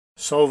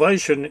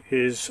Salvation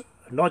is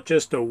not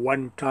just a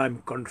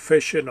one-time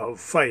confession of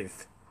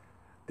faith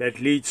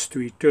that leads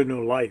to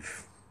eternal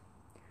life.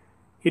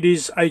 It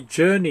is a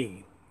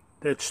journey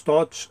that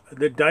starts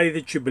the day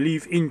that you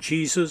believe in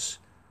Jesus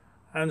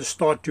and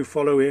start to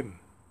follow Him.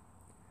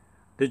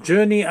 The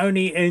journey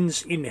only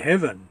ends in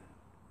heaven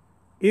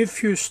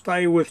if you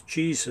stay with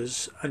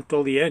Jesus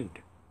until the end.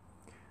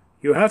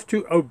 You have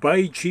to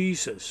obey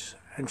Jesus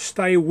and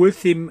stay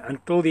with Him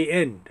until the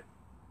end,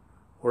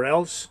 or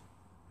else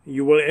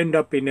you will end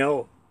up in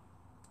hell.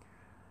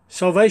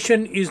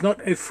 Salvation is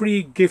not a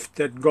free gift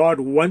that God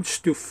wants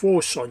to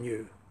force on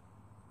you.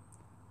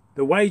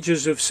 The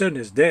wages of sin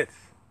is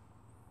death.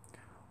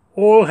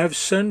 All have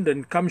sinned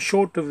and come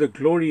short of the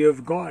glory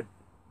of God.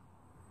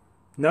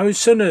 No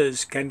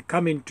sinners can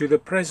come into the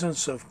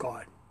presence of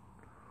God.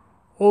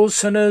 All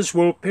sinners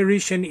will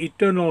perish in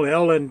eternal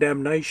hell and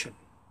damnation.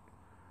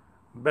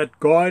 But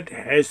God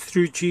has,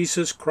 through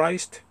Jesus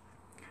Christ,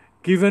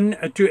 given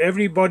to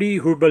everybody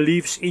who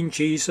believes in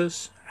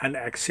Jesus and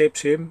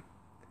accepts Him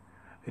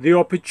the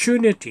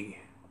opportunity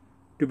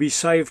to be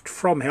saved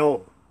from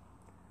hell.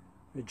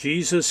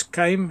 Jesus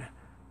came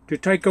to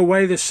take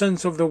away the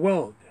sins of the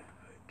world.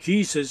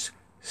 Jesus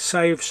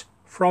saves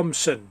from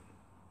sin.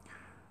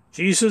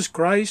 Jesus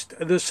Christ,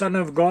 the Son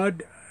of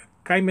God,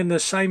 came in the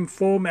same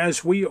form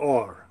as we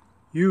are,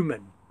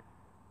 human,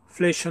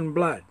 flesh and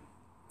blood.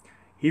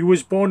 He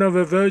was born of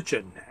a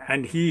virgin,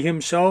 and He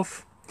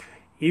Himself,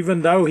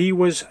 even though He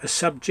was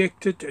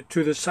subjected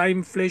to the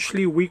same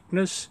fleshly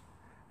weakness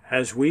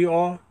as we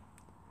are,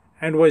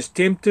 and was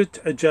tempted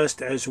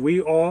just as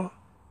we are,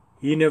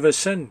 He never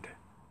sinned.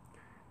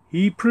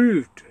 He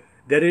proved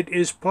that it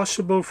is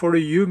possible for a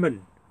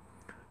human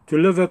to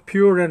live a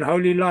pure and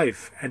holy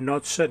life and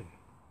not sin.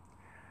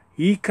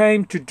 He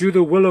came to do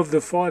the will of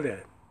the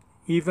Father,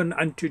 even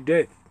unto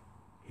death.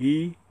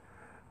 He,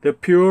 the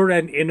pure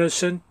and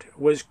innocent,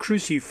 was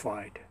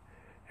crucified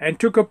and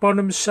took upon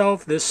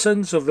Himself the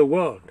sins of the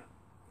world.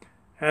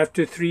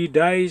 After 3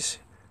 days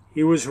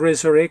He was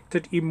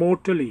resurrected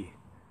immortally,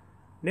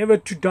 never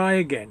to die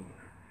again,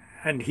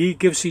 and He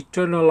gives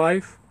eternal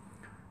life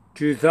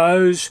to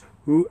those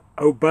who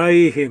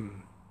obey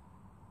Him.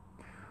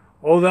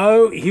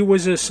 Although He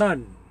was a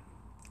Son,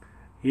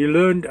 He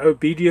learned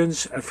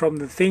obedience from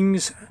the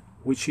things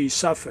which He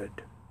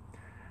suffered,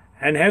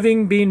 and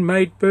having been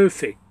made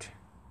perfect,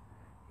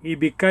 He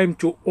became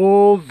to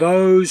all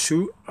those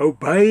who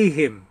obey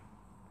Him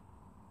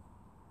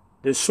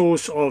the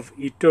source of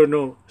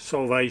eternal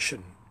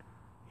salvation.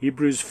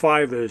 Hebrews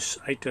 5 verse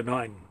 8 and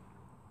 9.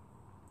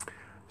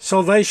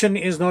 Salvation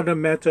is not a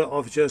matter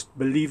of just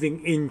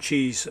believing in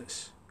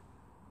Jesus.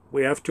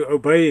 We have to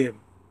obey Him,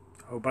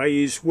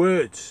 obey His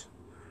words.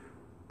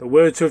 The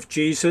words of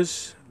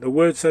Jesus, the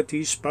words that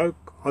He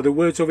spoke, are the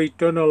words of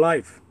eternal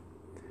life.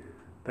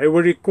 They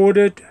were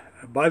recorded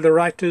by the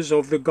writers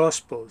of the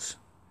Gospels,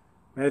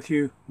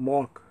 Matthew,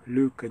 Mark,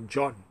 Luke, and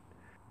John.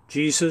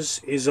 Jesus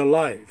is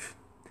alive,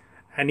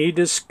 and He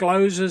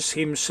discloses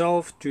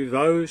Himself to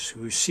those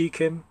who seek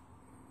Him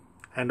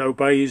and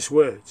obey His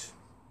words.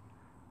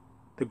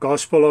 The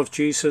gospel of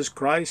Jesus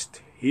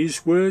Christ,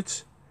 His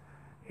words,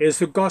 is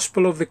the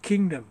gospel of the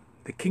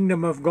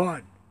kingdom of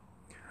God,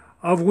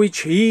 of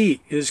which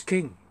He is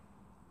King.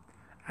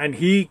 And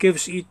He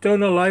gives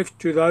eternal life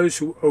to those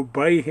who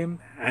obey Him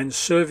and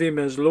serve Him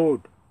as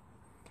Lord.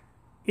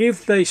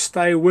 If they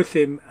stay with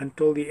Him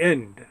until the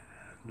end,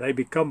 they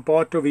become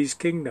part of His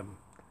kingdom.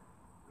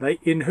 They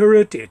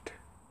inherit it,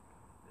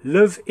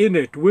 live in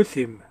it with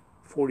Him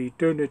for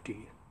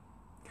eternity.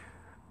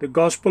 The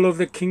gospel of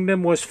the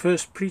kingdom was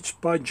first preached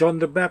by John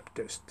the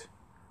Baptist,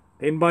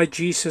 then by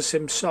Jesus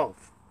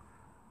Himself.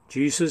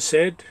 Jesus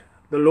said,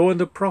 "The law and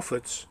the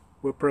prophets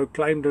were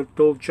proclaimed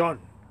until John."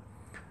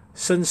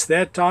 Since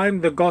that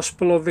time, the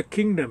gospel of the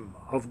kingdom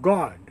of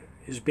God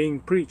is being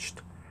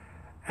preached,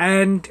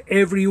 and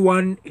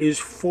everyone is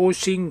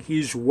forcing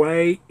his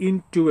way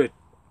into it.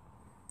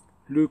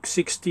 Luke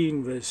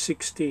 16 verse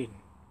 16.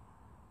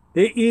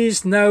 There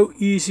is no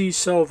easy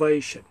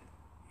salvation.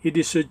 It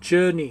is a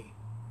journey,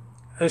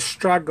 a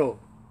struggle,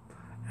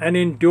 an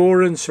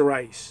endurance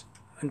race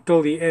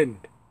until the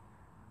end.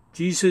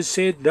 Jesus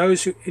said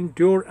those who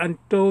endure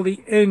until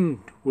the end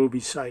will be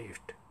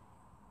saved.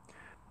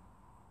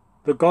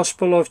 The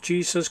gospel of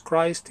Jesus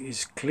Christ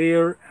is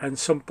clear and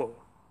simple.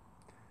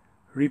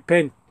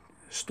 Repent,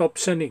 stop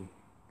sinning,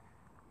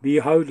 be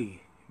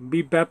holy,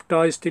 be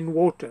baptized in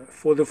water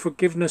for the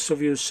forgiveness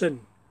of your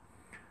sin.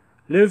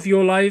 Live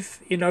your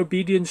life in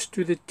obedience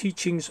to the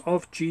teachings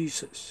of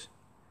Jesus.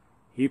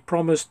 He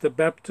promised the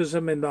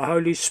baptism in the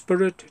Holy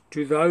Spirit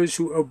to those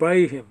who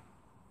obey Him.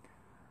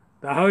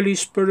 The Holy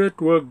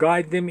Spirit will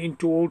guide them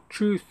into all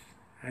truth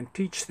and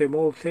teach them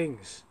all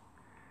things.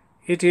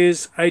 It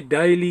is a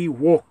daily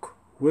walk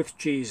with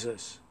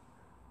Jesus,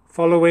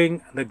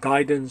 following the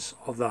guidance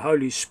of the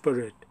Holy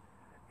Spirit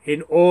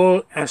in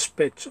all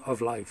aspects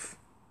of life.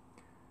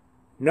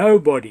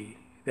 Nobody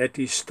that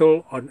is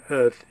still on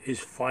earth is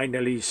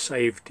finally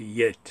saved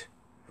yet.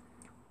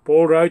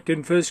 Paul wrote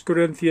in 1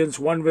 Corinthians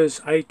 1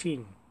 verse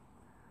 18,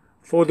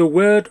 For the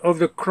word of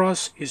the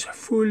cross is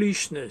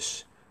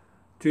foolishness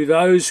to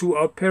those who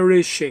are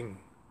perishing,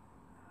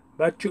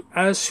 but to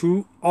us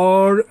who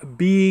are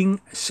being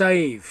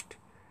saved,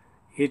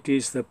 it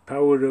is the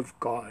power of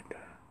God.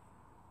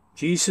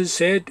 Jesus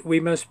said we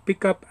must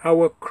pick up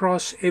our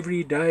cross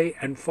every day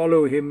and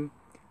follow him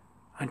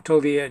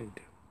until the end.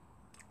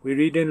 We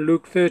read in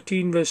Luke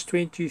 13 verse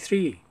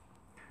 23,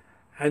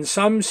 "And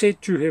some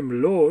said to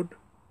him, Lord,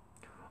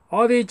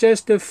 are there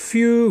just a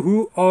few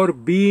who are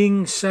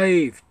being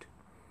saved?"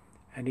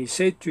 And he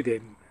said to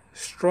them,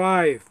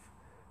 "Strive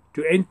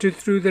to enter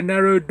through the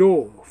narrow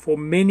door, for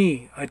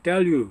many, I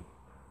tell you,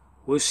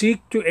 will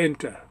seek to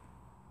enter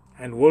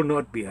and will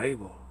not be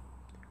able."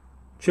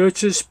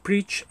 Churches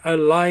preach a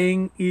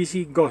lying,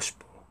 easy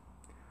gospel.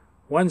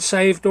 Once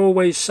saved,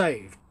 always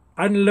saved.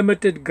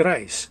 Unlimited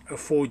grace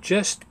for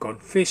just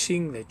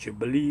confessing that you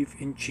believe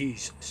in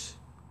Jesus.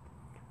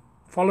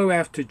 Follow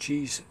after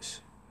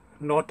Jesus,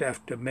 not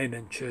after men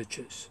and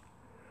churches.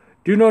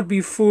 Do not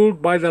be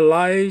fooled by the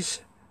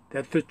lies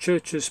that the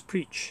churches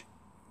preach.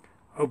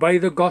 Obey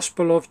the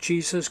gospel of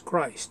Jesus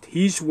Christ,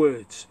 his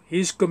words,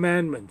 his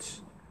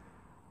commandments.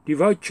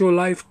 Devote your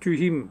life to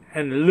him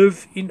and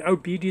live in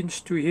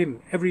obedience to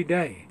him every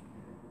day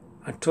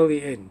until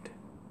the end.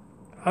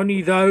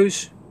 Only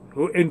those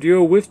who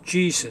endure with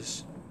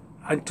Jesus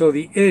until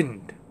the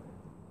end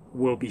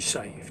will be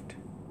saved.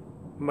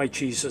 May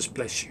Jesus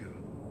bless you.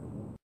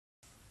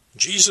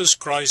 Jesus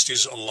Christ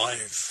is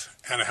alive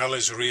and hell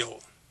is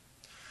real.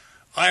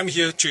 I am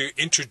here to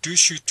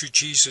introduce you to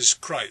Jesus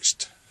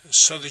Christ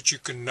so that you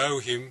can know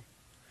him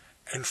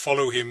and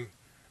follow him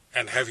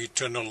and have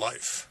eternal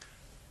life.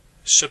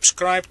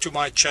 Subscribe to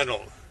my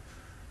channel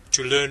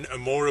to learn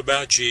more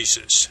about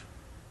Jesus.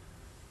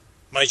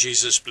 May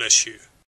Jesus bless you.